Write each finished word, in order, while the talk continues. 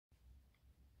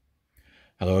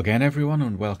Hello again everyone,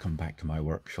 and welcome back to my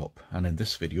workshop. And in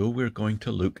this video we're going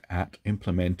to look at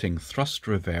implementing thrust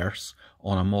reverse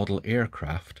on a model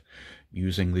aircraft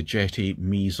using the Jeti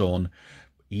Mezon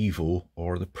Evo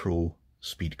or the Pro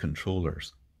speed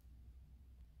controllers.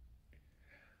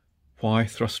 Why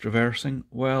thrust reversing?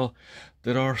 Well,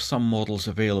 there are some models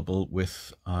available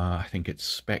with I think it's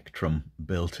Spectrum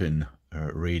built-in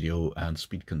radio and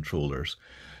speed controllers,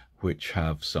 which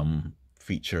have some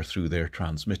feature through their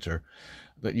transmitter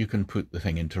that you can put the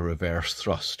thing into reverse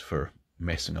thrust for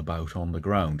messing about on the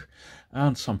ground.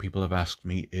 And some people have asked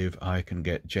me if I can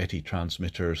get Jeti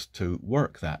transmitters to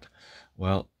work that.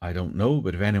 Well, I don't know,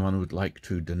 but if anyone would like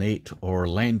to donate or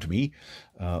lend me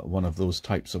one of those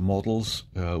types of models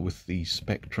with the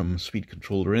Spectrum speed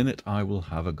controller in it, I will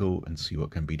have a go and see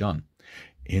what can be done.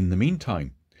 In the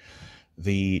meantime,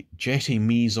 the Jeti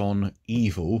Mezon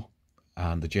Evo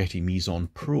and the Jeti Mezon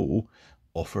Pro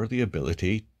offer the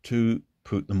ability to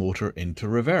put the motor into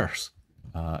reverse.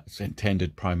 It's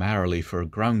intended primarily for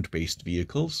ground-based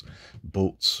vehicles,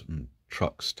 boats, and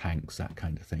trucks, tanks, that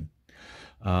kind of thing.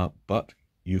 But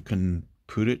you can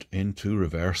put it into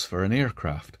reverse for an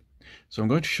aircraft. So I'm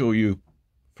going to show you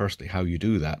firstly how you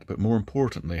do that, but more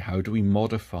importantly, how do we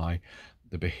modify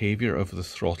the behavior of the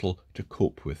throttle to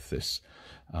cope with this?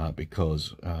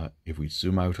 Because if we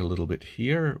zoom out a little bit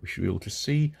here, we should be able to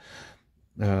see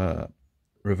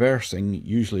reversing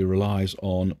usually relies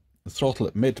on the throttle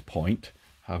at midpoint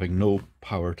having no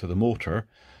power to the motor.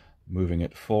 Moving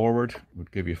it forward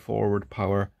would give you forward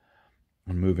power,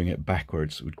 and moving it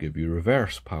backwards would give you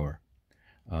reverse power.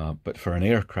 But for an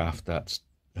aircraft that's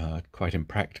quite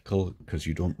impractical, because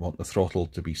you don't want the throttle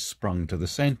to be sprung to the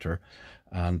center,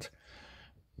 and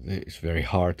it's very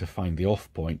hard to find the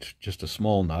off point. Just a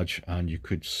small nudge and you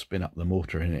could spin up the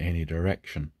motor in any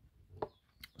direction.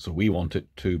 So we want it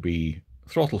to be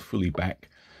throttle fully back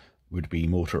would be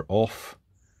motor off,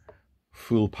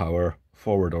 full power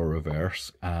forward or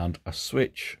reverse, and a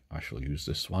switch, I shall use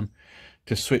this one,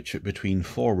 to switch it between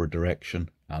forward direction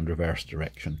and reverse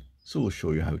direction. So we'll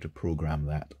show you how to program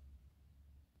that.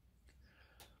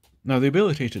 Now the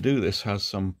ability to do this has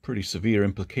some pretty severe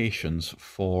implications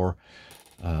for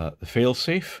the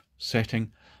failsafe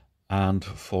setting and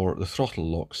for the throttle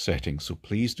lock setting, so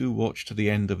please do watch to the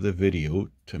end of the video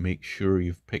to make sure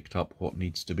you've picked up what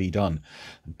needs to be done.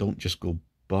 And don't just go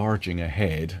barging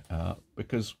ahead,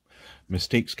 because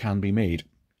mistakes can be made,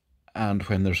 and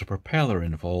when there's a propeller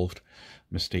involved,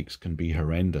 mistakes can be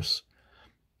horrendous.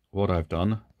 What I've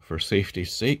done for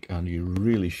safety's sake, and you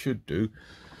really should do,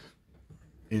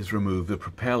 is remove the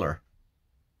propeller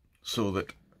so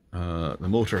that the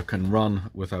motor can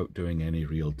run without doing any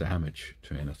real damage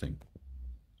to anything.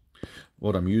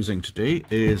 What I'm using today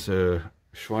is a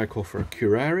Schweighöfer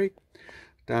Curare.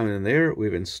 Down in there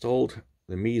we've installed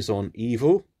the Mezon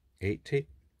Evo 80.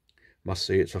 Must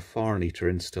say it's a far neater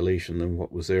installation than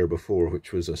what was there before,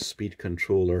 which was a speed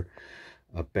controller,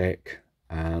 a Beck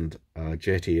and a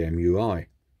Jeti MUI.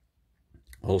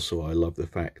 Also, I love the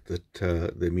fact that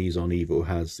the Mezon Evo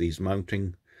has these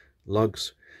mounting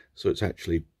lugs, so it's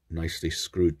actually nicely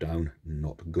screwed down,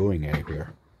 not going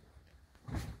anywhere.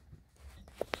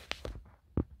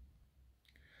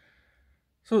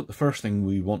 So the first thing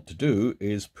we want to do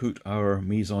is put our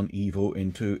Mezon Evo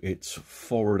into its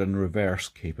forward and reverse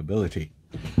capability.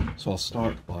 So I'll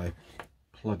start by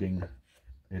plugging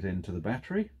it into the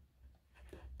battery.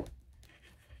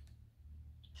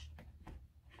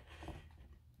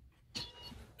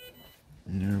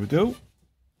 And there we go.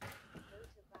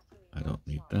 I don't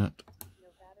need that.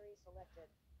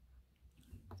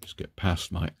 Just get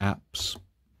past my apps,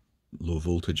 low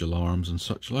voltage alarms and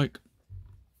such like.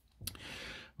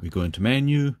 We go into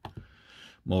menu,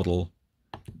 model,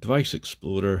 device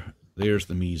explorer. There's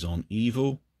the Mezon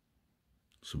Evo.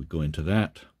 So we go into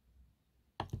that,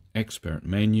 expert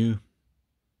menu,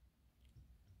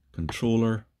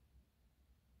 controller,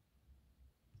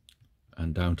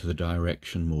 and down to the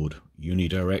direction mode.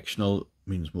 Unidirectional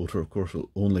means motor, of course, will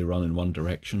only run in one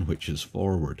direction, which is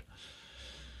forward.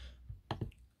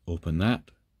 Open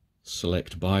that,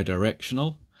 select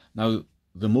bidirectional. Now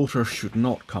the motor should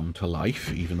not come to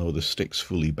life even though the stick's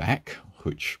fully back,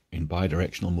 which in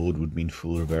bidirectional mode would mean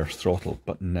full reverse throttle,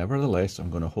 but nevertheless I'm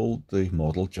going to hold the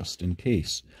model just in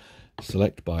case.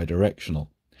 Select bidirectional,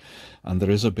 and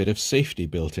there is a bit of safety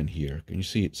built in here. Can you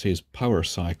see it says power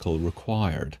cycle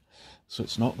required? So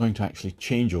it's not going to actually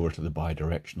change over to the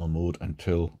bidirectional mode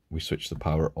until we switch the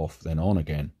power off then on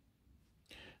again.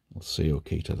 I'll say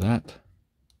OK to that.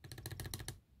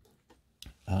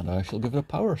 And I shall give it a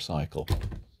power cycle.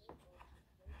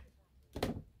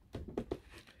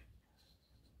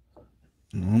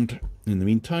 And in the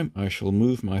meantime, I shall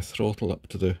move my throttle up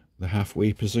to the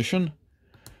halfway position.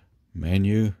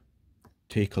 Menu,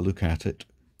 take a look at it,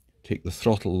 take the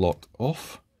throttle lock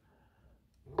off,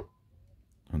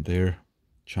 and there,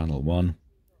 channel 1,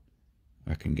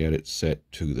 I can get it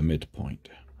set to the midpoint.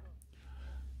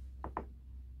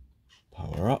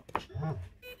 Power up.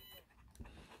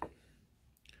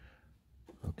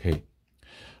 Okay.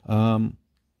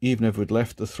 Even if we'd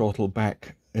left the throttle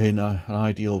back in an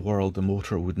ideal world, the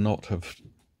motor would not have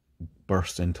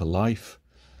burst into life,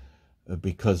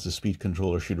 because the speed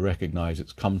controller should recognize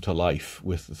it's come to life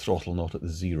with the throttle not at the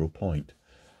 0 point.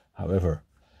 However,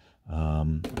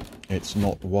 it's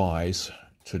not wise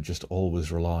to just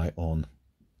always rely on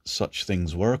such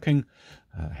things working,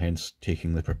 hence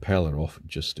taking the propeller off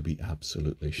just to be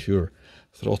absolutely sure.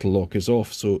 Throttle lock is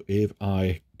off, so if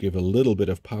I give a little bit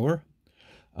of power,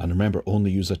 and remember,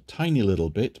 only use a tiny little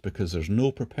bit because there's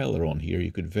no propeller on here,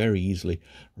 you could very easily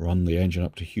run the engine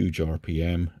up to huge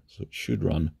RPM, so it should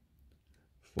run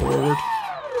forward,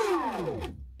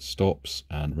 stops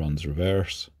and runs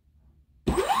reverse,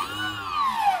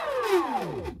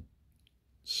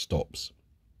 stops.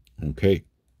 Okay,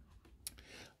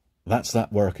 that's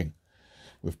that working.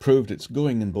 We've proved it's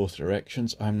going in both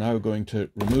directions. I'm now going to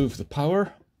remove the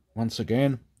power once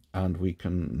again, and we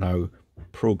can now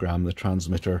program the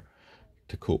transmitter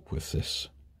to cope with this.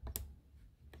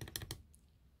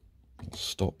 I'll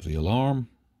stop the alarm,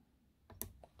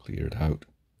 clear it out.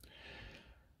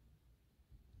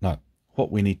 Now,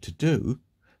 what we need to do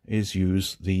is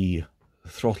use the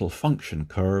throttle function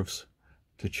curves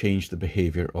to change the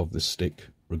behavior of the stick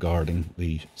regarding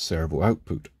the servo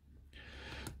output.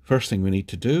 First thing we need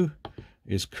to do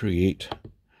is create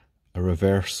a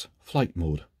reverse flight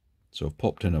mode. So I've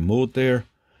popped in a mode there,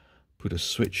 put a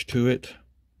switch to it,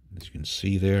 as you can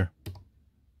see there.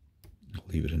 I'll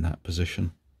leave it in that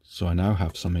position. So I now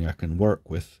have something I can work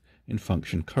with in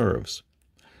function curves,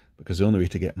 because the only way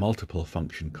to get multiple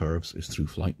function curves is through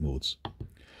flight modes.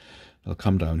 I'll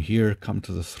come down here, come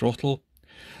to the throttle.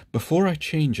 Before I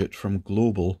change it from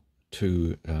global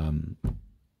to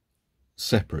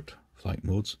separate flight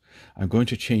modes, I'm going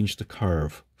to change the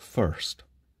curve first.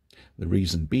 The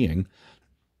reason being,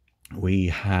 we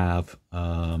have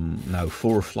now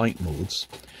 4 flight modes,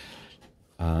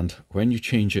 and when you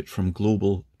change it from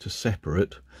global to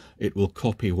separate, it will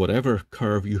copy whatever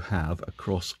curve you have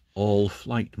across all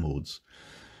flight modes.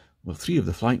 Well, 3 of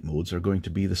the flight modes are going to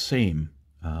be the same,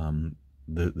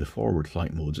 the forward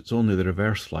flight modes. It's only the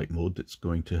reverse flight mode that's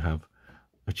going to have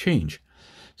a change.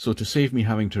 So to save me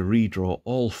having to redraw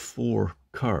all 4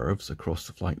 curves across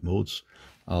the flight modes,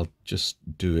 I'll just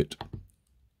do it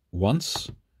once,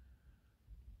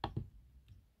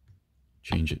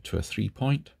 change it to a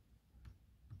 3-point,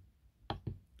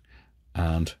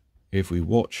 and if we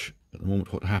watch at the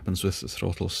moment what happens with the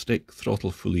throttle stick,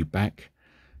 throttle fully back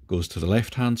goes to the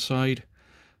left hand side,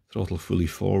 throttle fully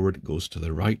forward goes to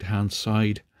the right hand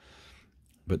side,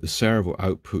 but the servo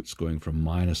output's going from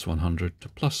 -100 to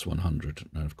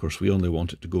 +100. Now of course we only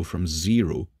want it to go from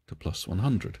 0 to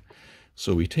 +100.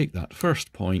 So we take that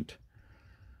first point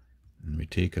and we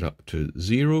take it up to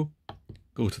 0,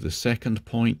 go to the second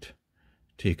point,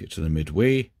 take it to the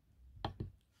midway,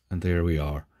 and there we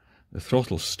are. The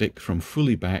throttle stick from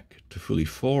fully back to fully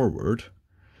forward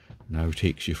now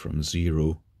takes you from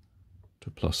 0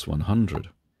 to +100.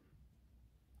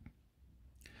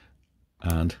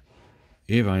 And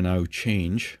if I now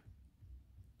change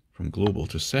from global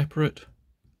to separate,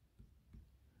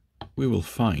 we will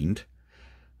find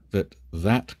that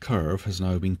that curve has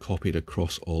now been copied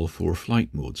across all 4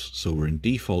 flight modes. So we're in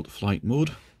default flight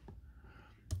mode.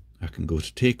 I can go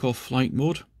to takeoff flight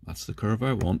mode, that's the curve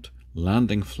I want.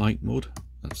 Landing flight mode,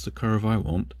 that's the curve I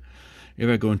want. If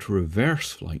I go into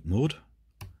reverse flight mode,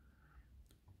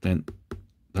 then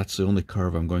that's the only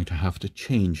curve I'm going to have to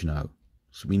change now.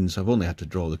 So it means I've only had to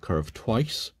draw the curve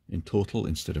twice in total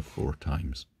instead of 4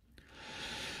 times.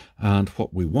 And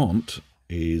what we want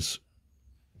is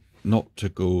not to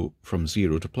go from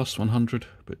 0 to +100,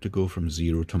 but to go from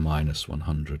 0 to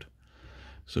 -100.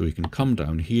 So we can come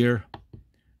down here,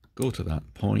 go to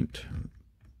that point,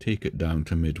 take it down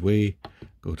to midway,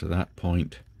 go to that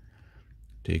point,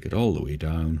 take it all the way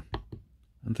down,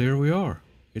 and there we are.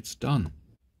 It's done.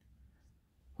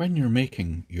 When you're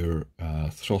making your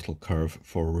throttle curve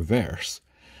for reverse,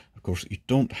 of course you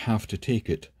don't have to take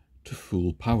it to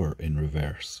full power in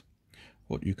reverse.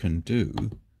 What you can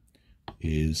do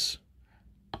is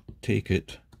take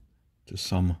it to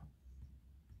some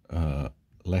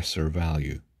lesser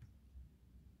value.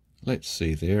 Let's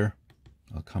say there,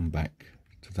 I'll come back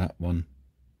to that one,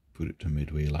 put it to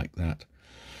midway like that,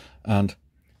 and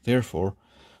therefore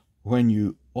when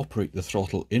you operate the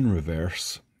throttle in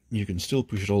reverse, you can still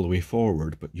push it all the way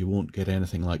forward, but you won't get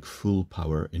anything like full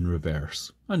power in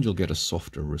reverse, and you'll get a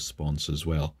softer response as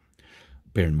well.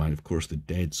 Bear in mind, of course, the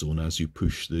dead zone as you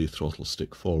push the throttle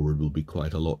stick forward will be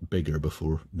quite a lot bigger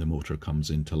before the motor comes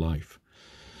into life.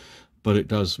 But it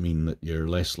does mean that you're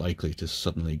less likely to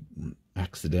suddenly,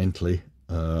 accidentally,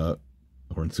 or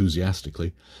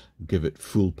enthusiastically, give it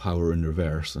full power in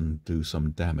reverse and do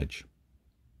some damage.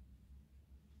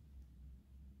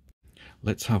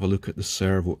 Let's have a look at the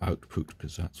servo output,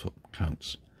 because that's what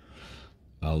counts.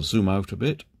 I'll zoom out a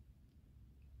bit.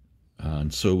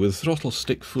 And so with the throttle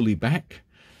stick fully back,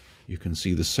 you can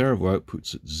see the servo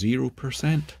output's at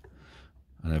 0%.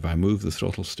 And if I move the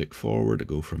throttle stick forward, I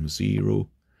go from 0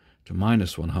 to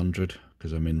 -100,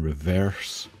 because I'm in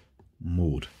reverse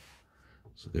mode.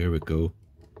 So there we go.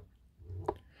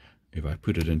 If I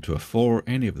put it into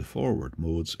any of the forward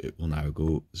modes, it will now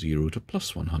go 0 to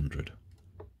 +100.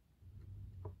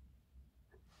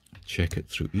 Check it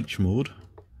through each mode.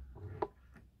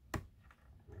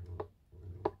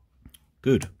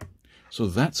 Good. So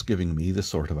that's giving me the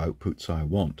sort of outputs I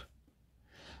want.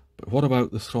 But what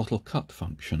about the throttle cut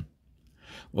function?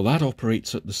 Well, that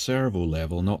operates at the servo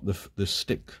level, not the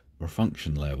stick or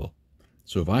function level.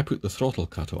 So if I put the throttle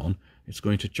cut on, it's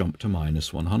going to jump to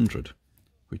 -100,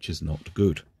 which is not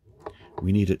good.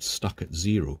 We need it stuck at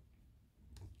 0.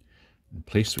 The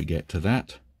place we get to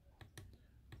that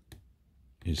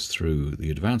is through the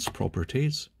advanced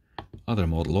properties, other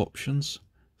model options,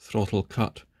 throttle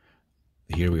cut.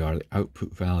 Here we are, the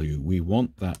output value. We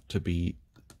want that to be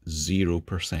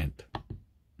 0%.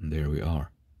 And there we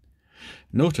are.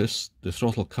 Notice the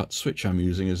throttle cut switch I'm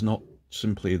using is not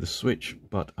simply the switch,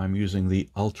 but I'm using the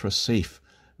ultra safe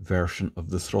version of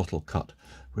the throttle cut,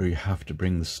 where you have to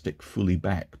bring the stick fully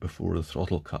back before the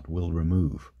throttle cut will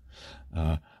remove.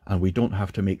 And we don't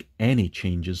have to make any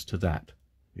changes to that.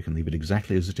 You can leave it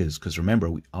exactly as it is, because remember,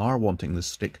 we are wanting the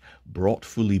stick brought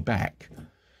fully back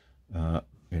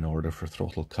in order for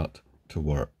throttle cut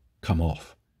to come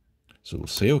off. So we'll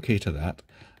say OK to that,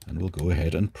 and we'll go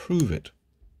ahead and prove it.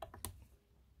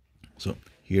 So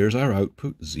here's our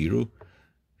output, 0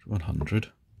 to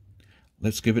 100.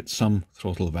 Let's give it some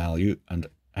throttle value and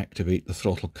activate the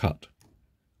throttle cut.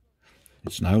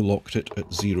 It's now locked it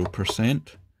at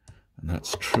 0%, and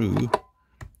that's true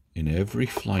in every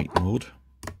flight mode.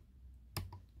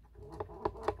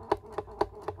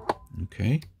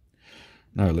 Okay,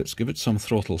 now let's give it some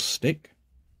throttle stick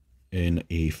in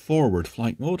a forward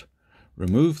flight mode.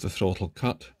 Remove the throttle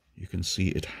cut. You can see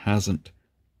it hasn't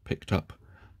picked up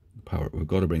the power. We've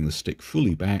got to bring the stick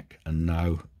fully back, and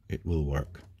now it will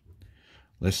work.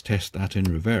 Let's test that in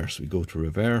reverse. We go to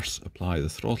reverse, apply the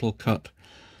throttle cut.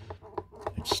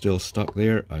 It's still stuck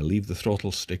there. I leave the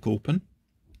throttle stick open.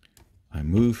 I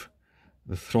move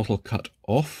the throttle cut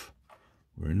off.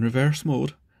 We're in reverse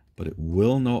mode, but it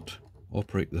will not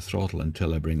operate the throttle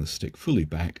until I bring the stick fully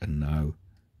back, and now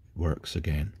it works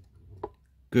again.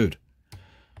 Good.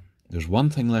 There's one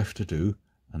thing left to do,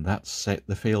 and that's set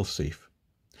the failsafe.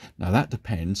 Now that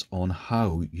depends on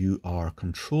how you are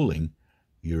controlling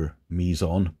your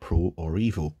Mezon Pro or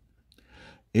Evo.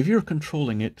 If you're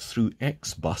controlling it through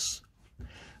X-Bus,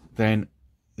 then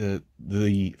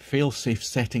the failsafe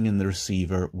setting in the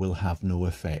receiver will have no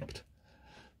effect.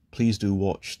 Please do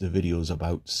watch the videos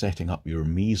about setting up your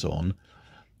Mezon.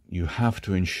 You have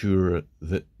to ensure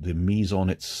that the Mezon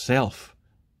itself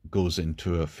goes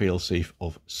into a failsafe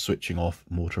of switching off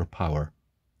motor power,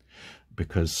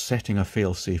 because setting a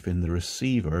failsafe in the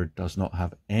receiver does not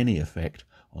have any effect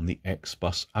on the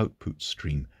X-Bus output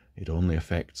stream. It only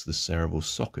affects the servo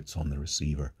sockets on the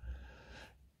receiver.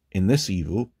 In this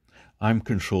Evo, I'm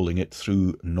controlling it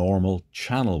through normal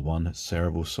channel 1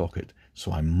 servo socket,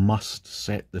 so I must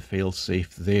set the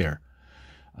failsafe there.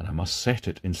 And I must set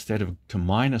it, instead of to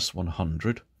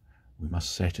 -100, we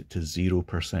must set it to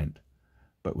 0%.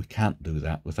 But we can't do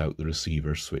that without the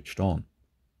receiver switched on.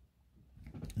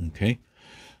 Okay,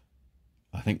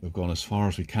 I think we've gone as far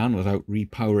as we can without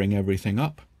repowering everything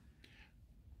up.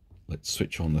 Let's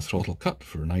switch on the throttle cut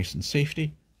for nice and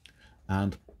safety,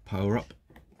 and power up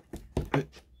the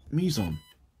Mezon.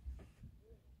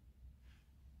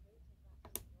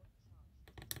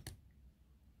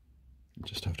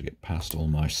 Just have to get past all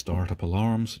my startup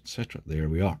alarms, etc. There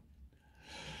we are.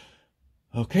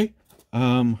 Okay,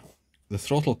 the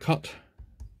throttle cut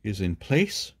is in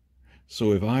place,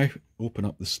 so if I open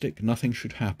up the stick, nothing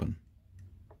should happen.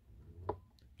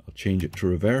 I'll change it to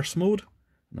reverse mode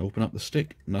and open up the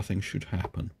stick, nothing should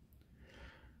happen.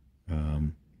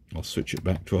 I'll switch it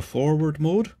back to a forward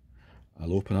mode.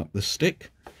 I'll open up the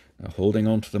stick, now holding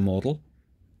onto the model.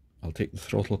 I'll take the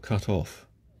throttle cut off.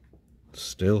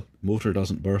 Still, motor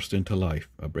doesn't burst into life.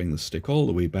 I bring the stick all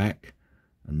the way back,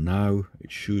 and now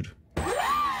it should.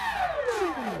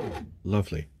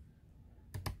 Lovely.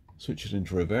 Switch it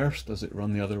into reverse. Does it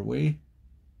run the other way?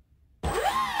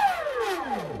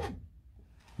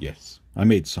 Yes. I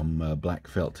made some black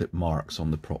felt tip marks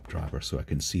on the prop driver so I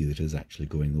can see that it is actually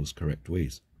going those correct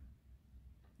ways.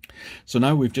 So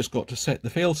now we've just got to set the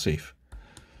failsafe.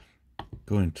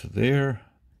 Go into there,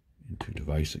 into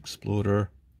Device Explorer,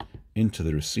 into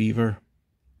the receiver,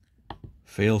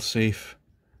 failsafe,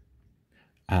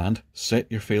 and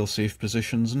set your failsafe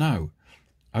positions now.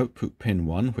 Output pin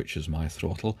 1, which is my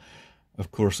throttle,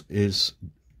 of course is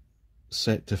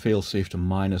set to failsafe to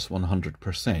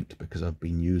 -100% because I've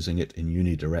been using it in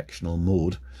unidirectional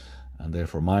mode, and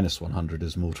therefore -100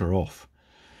 is motor off.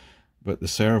 But the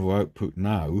servo output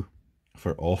now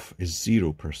for off is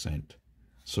 0%.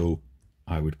 So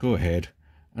I would go ahead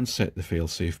and set the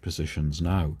failsafe positions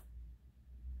now.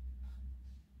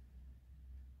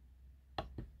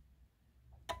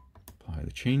 Apply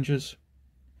the changes.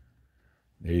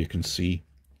 There you can see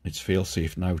it's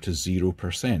failsafe now to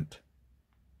 0%.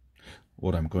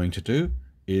 What I'm going to do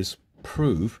is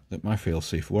prove that my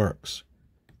failsafe works.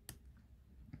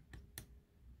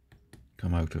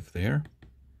 Come out of there,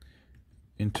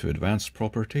 into Advanced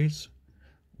Properties,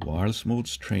 Wireless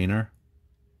Modes Trainer,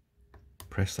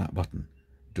 press that button.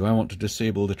 Do I want to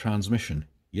disable the transmission?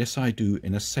 Yes, I do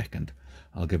in a second.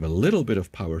 I'll give a little bit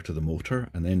of power to the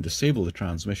motor and then disable the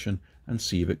transmission and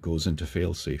see if it goes into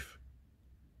failsafe.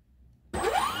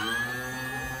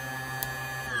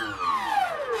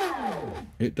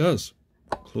 It does.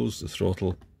 Close the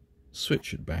throttle,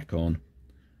 switch it back on.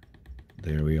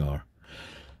 There we are.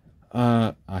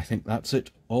 I think that's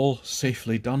it. All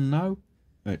safely done now.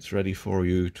 It's ready for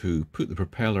you to put the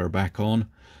propeller back on,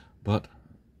 but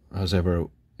as ever,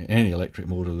 any electric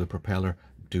motor of the propeller,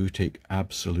 do take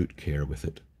absolute care with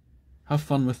it. Have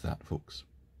fun with that, folks.